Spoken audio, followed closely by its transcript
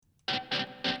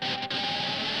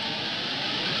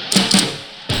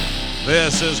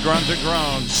This is Grunt to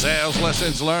Groan, sales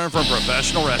lessons learned from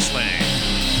professional wrestling.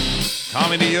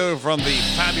 Coming to you from the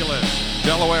fabulous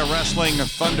Delaware Wrestling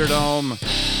Thunderdome,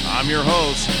 I'm your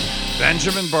host,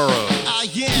 Benjamin Burrows. I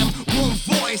am one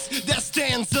voice that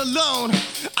stands alone.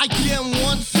 I am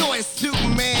one choice to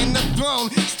man the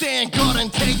throne. Stand guard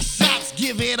and take shots,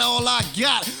 give it all I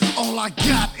got. All I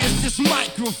got is this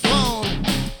microphone.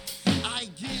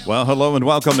 Well, hello and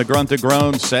welcome to Grunt to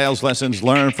Groan, sales lessons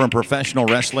learned from professional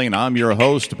wrestling. I'm your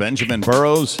host, Benjamin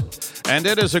Burrows, and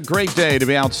it is a great day to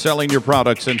be out selling your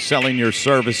products and selling your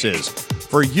services.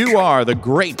 For you are the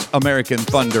great American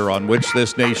thunder on which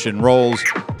this nation rolls,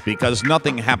 because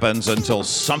nothing happens until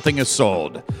something is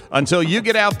sold, until you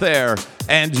get out there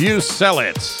and you sell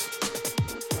it.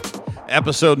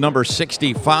 Episode number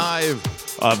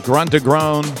 65 of Grunt to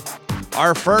Groan,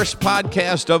 our first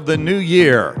podcast of the new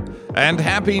year. And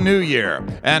Happy New Year,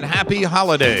 and Happy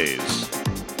Holidays.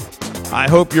 I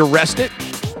hope you're rested,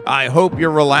 I hope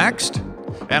you're relaxed,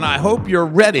 and I hope you're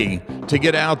ready to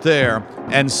get out there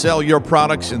and sell your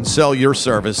products and sell your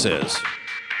services.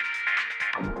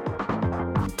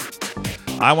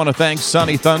 I want to thank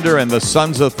Sonny Thunder and the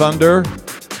Sons of Thunder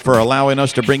for allowing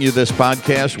us to bring you this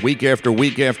podcast week after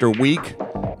week after week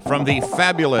from the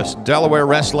fabulous Delaware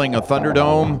Wrestling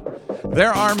Thunderdome.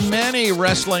 There are many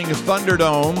wrestling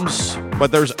Thunderdomes,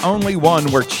 but there's only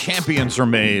one where champions are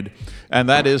made, and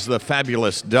that is the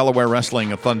fabulous Delaware Wrestling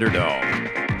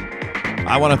Thunderdome.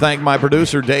 I want to thank my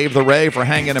producer, Dave the Ray, for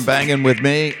hanging and banging with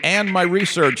me, and my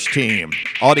research team,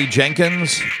 Audie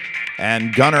Jenkins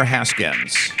and Gunnar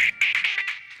Haskins.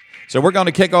 So we're going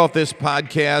to kick off this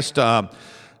podcast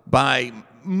by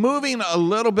moving a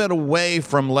little bit away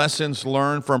from lessons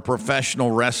learned from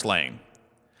professional wrestling.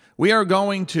 We are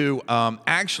going to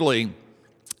actually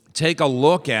take a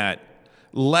look at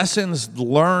lessons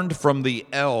learned from the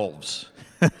Elves.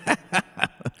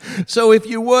 So if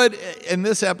you would, in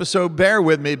this episode, bear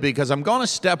with me because I'm going to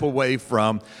step away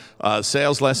from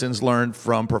sales lessons learned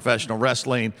from professional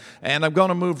wrestling, and I'm going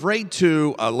to move right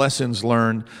to lessons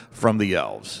learned from the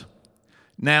Elves.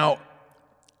 Now,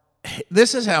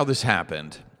 this is how this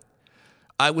happened.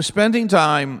 I was spending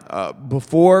time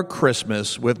before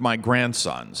Christmas with my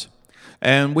grandsons,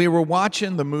 and we were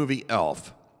watching the movie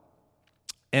Elf.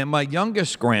 And my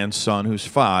youngest grandson, who's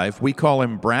 5, we call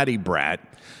him Bratty Brat,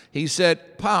 he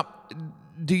said, "Pop,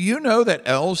 do you know that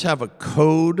elves have a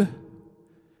code?"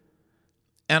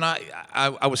 And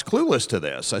I was clueless to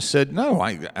this. I said, "No,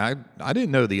 I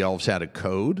didn't know the elves had a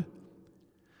code."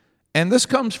 And this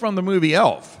comes from the movie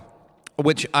Elf,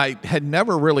 which I had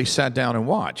never really sat down and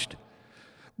watched.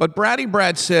 But Bratty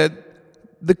Brat said,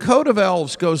 "The code of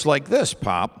elves goes like this,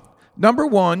 Pop. Number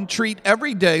 1, treat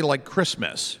every day like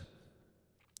Christmas.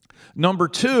 Number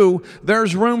 2,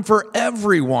 there's room for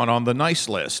everyone on the nice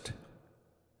list.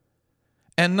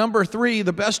 And number 3,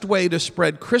 the best way to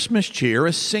spread Christmas cheer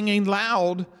is singing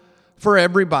loud for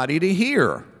everybody to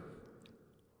hear."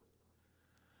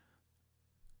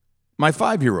 My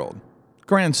 5-year-old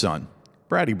grandson,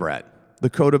 Bratty Brat,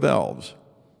 the code of elves.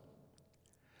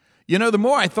 You know, the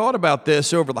more I thought about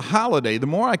this over the holiday, the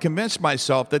more I convinced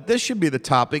myself that this should be the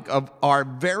topic of our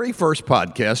very first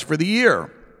podcast for the year.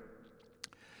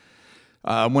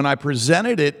 When I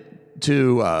presented it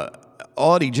to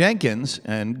Audie Jenkins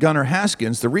and Gunnar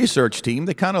Haskins, the research team,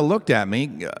 they kind of looked at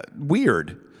me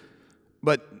weird.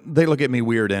 But they look at me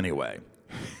weird anyway.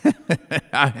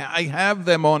 I have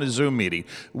them on a Zoom meeting.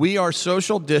 We are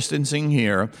social distancing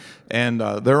here, and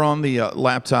they're on the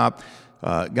laptop.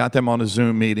 Got them on a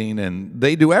Zoom meeting, and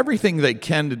they do everything they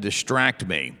can to distract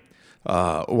me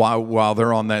while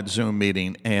they're on that Zoom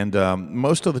meeting, and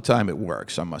most of the time it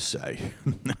works, I must say.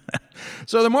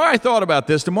 So the more I thought about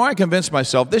this, the more I convinced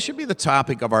myself this should be the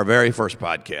topic of our very first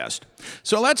podcast.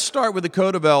 So let's start with the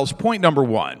Code of Elves. Point number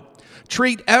 1,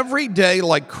 treat every day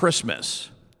like Christmas.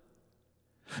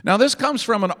 Now, this comes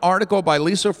from an article by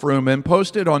Lisa Fruman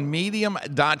posted on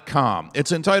Medium.com.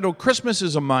 It's entitled, "Christmas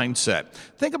is a Mindset."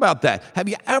 Think about that. Have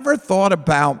you ever thought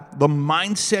about the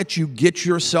mindset you get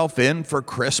yourself in for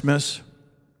Christmas?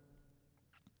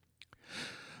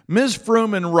 Ms.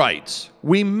 Fruman writes,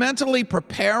 "We mentally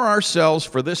prepare ourselves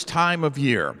for this time of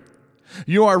year.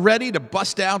 You are ready to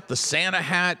bust out the Santa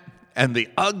hat and the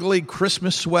ugly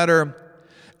Christmas sweater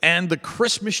and the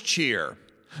Christmas cheer.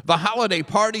 The holiday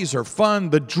parties are fun,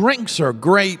 the drinks are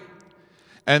great,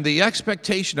 and the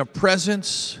expectation of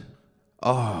presents,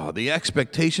 the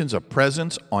expectations of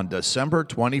presents on December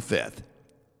 25th.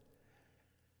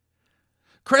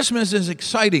 Christmas is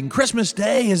exciting. Christmas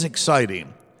Day is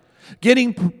exciting.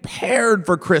 Getting prepared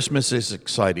for Christmas is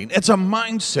exciting. It's a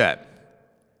mindset.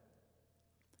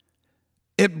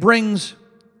 It brings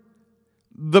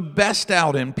the best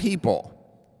out in people,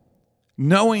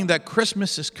 knowing that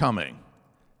Christmas is coming.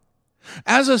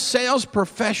 As a sales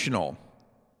professional,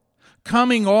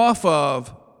 coming off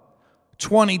of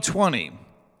 2020,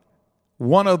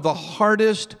 one of the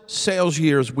hardest sales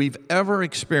years we've ever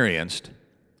experienced,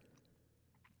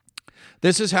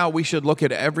 this is how we should look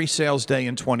at every sales day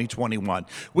in 2021.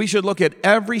 We should look at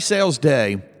every sales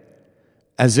day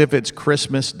as if it's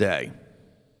Christmas Day.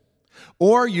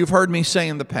 Or you've heard me say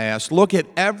in the past, look at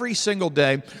every single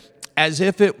day as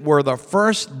if it were the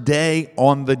first day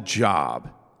on the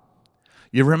job.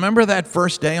 You remember that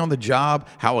first day on the job,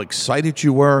 how excited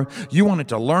you were? You wanted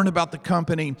to learn about the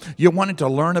company. You wanted to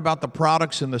learn about the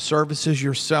products and the services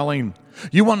you're selling.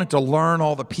 You wanted to learn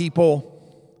all the people.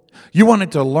 You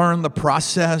wanted to learn the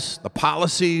process, the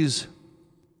policies.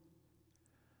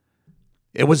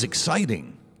 It was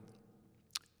exciting.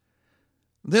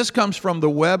 This comes from the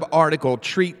web article,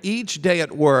 Treat Each Day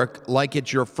at Work Like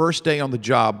It's Your First Day on the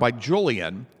Job by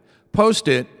Julian,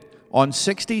 posted on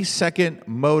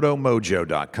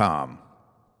 60secondmotomojo.com.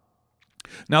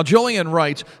 Now, Julian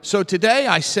writes, so today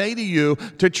I say to you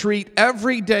to treat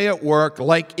every day at work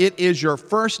like it is your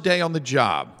first day on the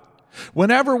job.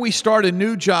 Whenever we start a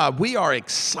new job, we are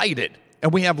excited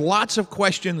and we have lots of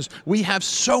questions. We have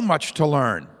so much to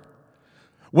learn.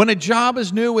 When a job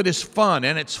is new, it is fun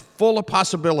and it's full of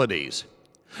possibilities.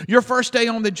 Your first day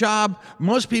on the job,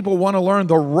 most people want to learn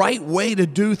the right way to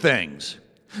do things.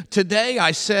 Today,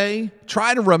 I say,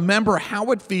 try to remember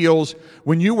how it feels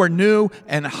when you were new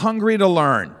and hungry to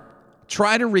learn.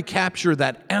 Try to recapture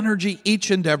that energy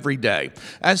each and every day.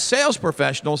 As sales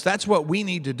professionals, that's what we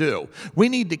need to do. We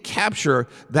need to capture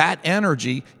that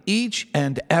energy each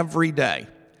and every day.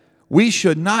 We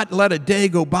should not let a day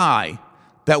go by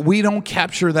that we don't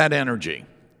capture that energy.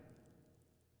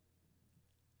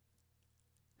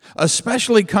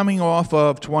 Especially coming off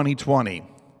of 2020.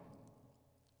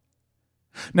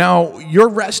 Now, you're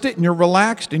rested and you're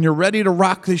relaxed and you're ready to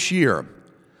rock this year.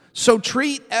 So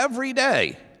treat every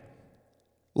day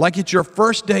like it's your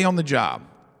first day on the job.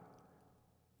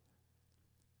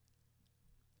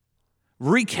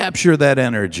 Recapture that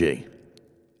energy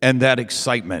and that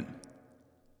excitement.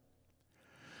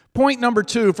 Point number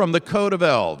 2 from the Code of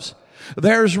Elves.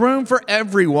 There's room for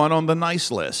everyone on the nice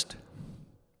list.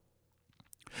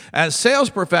 As sales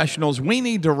professionals, we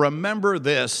need to remember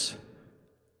this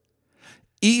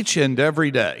each and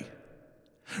every day.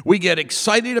 We get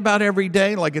excited about every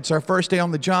day like it's our first day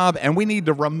on the job, and we need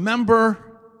to remember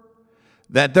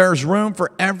that there's room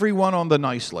for everyone on the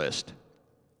nice list.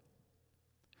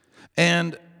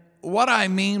 And what I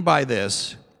mean by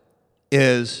this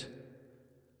is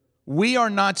we are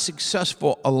not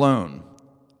successful alone.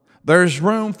 There's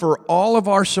room for all of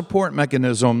our support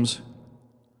mechanisms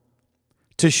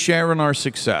to share in our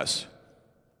success.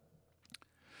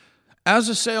 As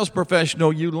a sales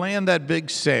professional, you land that big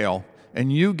sale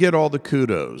and you get all the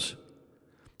kudos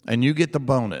and you get the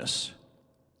bonus.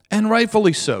 And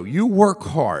rightfully so. You work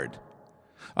hard.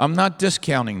 I'm not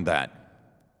discounting that.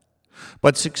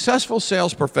 But successful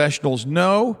sales professionals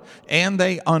know and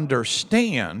they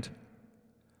understand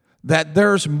that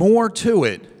there's more to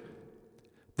it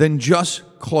than just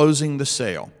closing the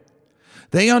sale.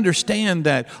 They understand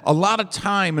that a lot of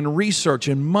time and research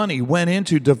and money went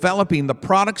into developing the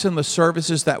products and the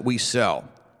services that we sell.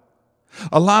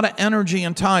 A lot of energy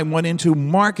and time went into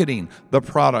marketing the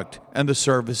product and the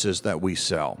services that we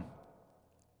sell.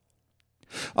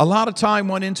 A lot of time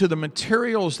went into the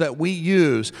materials that we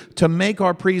use to make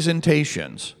our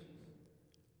presentations.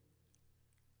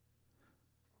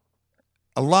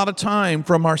 A lot of time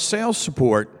from our sales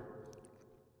support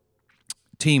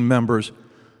team members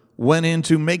went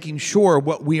into making sure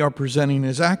what we are presenting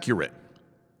is accurate.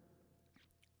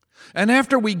 And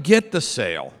after we get the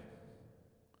sale,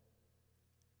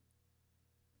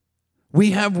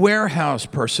 we have warehouse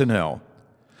personnel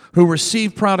who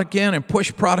receive product in and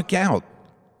push product out.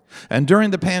 And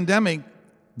during the pandemic,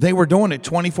 they were doing it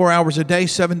 24 hours a day,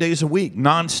 7 days a week,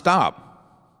 nonstop.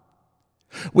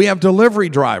 We have delivery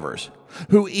drivers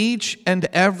who each and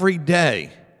every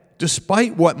day,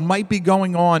 despite what might be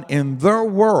going on in their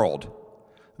world,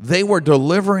 they were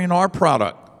delivering our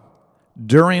product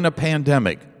during a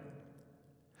pandemic.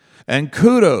 And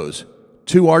kudos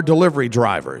to our delivery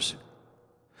drivers.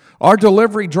 Our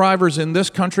delivery drivers in this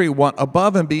country went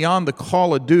above and beyond the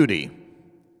call of duty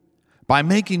by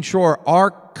making sure our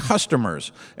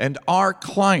customers and our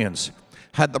clients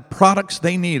had the products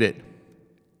they needed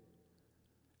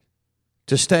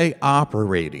to stay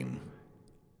operating.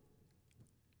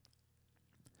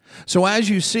 So as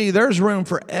you see, there's room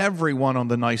for everyone on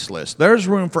the nice list. There's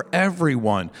room for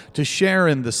everyone to share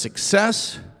in the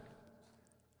success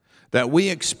that we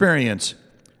experience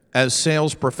as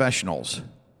sales professionals.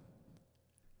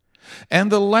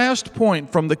 And the last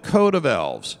point from the Code of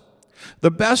Elves: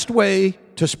 the best way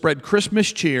to spread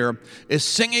Christmas cheer is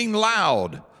singing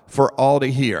loud for all to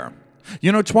hear.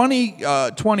 You know,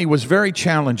 2020 was very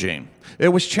challenging. It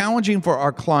was challenging for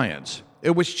our clients.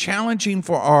 It was challenging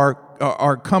for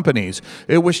our companies.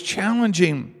 It was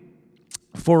challenging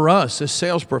for us as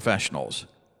sales professionals.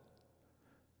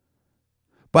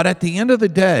 But at the end of the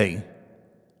day,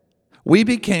 we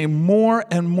became more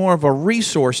and more of a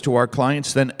resource to our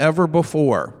clients than ever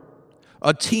before.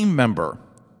 A team member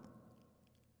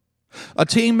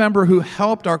who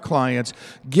helped our clients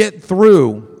get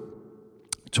through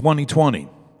 2020.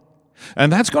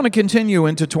 And that's going to continue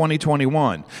into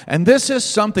 2021. And this is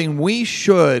something we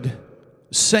should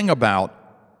sing about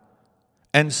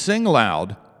and sing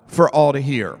loud for all to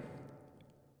hear.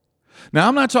 Now,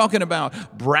 I'm not talking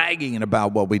about bragging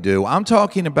about what we do. I'm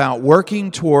talking about working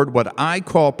toward what I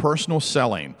call personal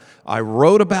selling. I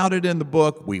wrote about it in the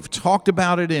book. We've talked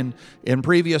about it in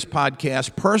previous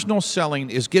podcasts. Personal selling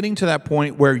is getting to that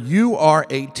point where you are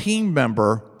a team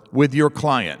member with your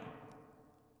client.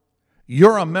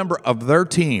 You're a member of their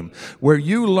team, where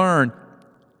you learn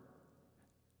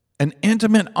an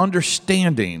intimate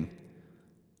understanding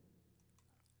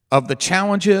of the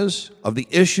challenges, of the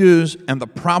issues, and the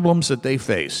problems that they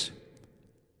face.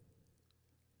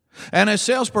 And as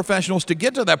sales professionals, to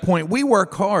get to that point, we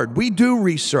work hard. We do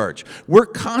research. We're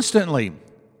constantly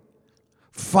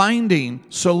finding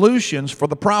solutions for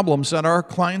the problems that our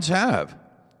clients have.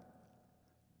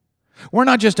 We're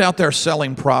not just out there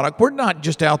selling product. We're not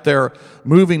just out there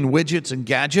moving widgets and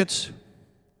gadgets.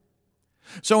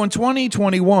 So in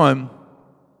 2021,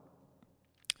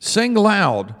 sing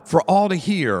loud for all to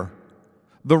hear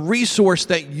the resource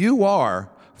that you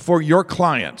are for your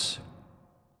clients.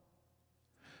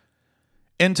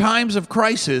 In times of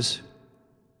crisis,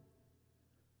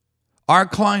 our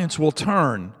clients will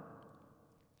turn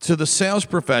to the sales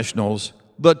professionals,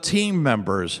 the team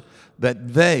members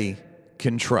that they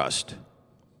can trust.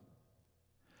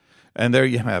 And there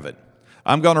you have it.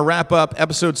 I'm going to wrap up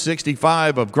episode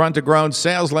 65 of Grunt to Groan,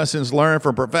 Sales Lessons Learned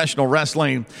from Professional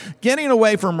Wrestling, getting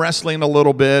away from wrestling a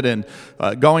little bit and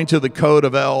going to the Code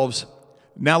of Elves.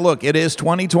 Now look, it is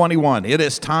 2021. It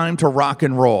is time to rock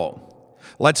and roll.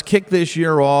 Let's kick this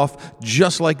year off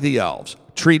just like the Elves,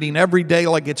 treating every day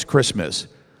like it's Christmas,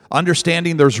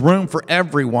 understanding there's room for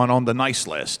everyone on the nice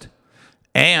list,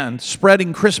 and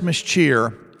spreading Christmas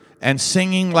cheer and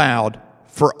singing loud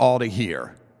for all to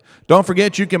hear. Don't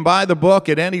forget, you can buy the book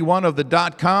at any one of the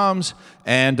 .coms,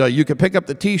 and you can pick up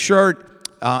the T-shirt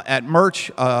at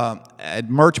merch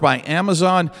by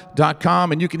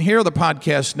Amazon.com, and you can hear the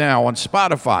podcast now on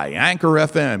Spotify, Anchor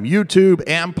FM, YouTube,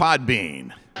 and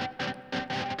Podbean.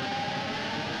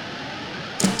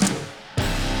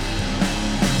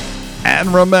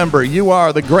 And remember, you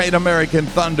are the great American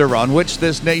thunder on which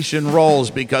this nation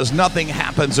rolls, because nothing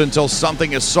happens until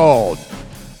something is sold.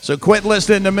 So quit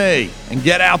listening to me and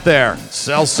get out there,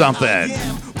 sell something. I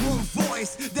am one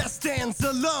voice that stands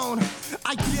alone.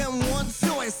 I am one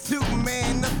choice to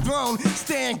man the throne.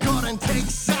 Stand guard and take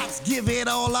shots, give it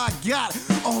all I got.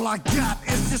 All I got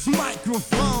is this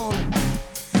microphone.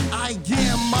 I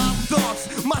am my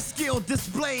thoughts, my skill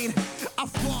displayed. I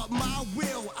fought my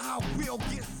will, I will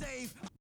get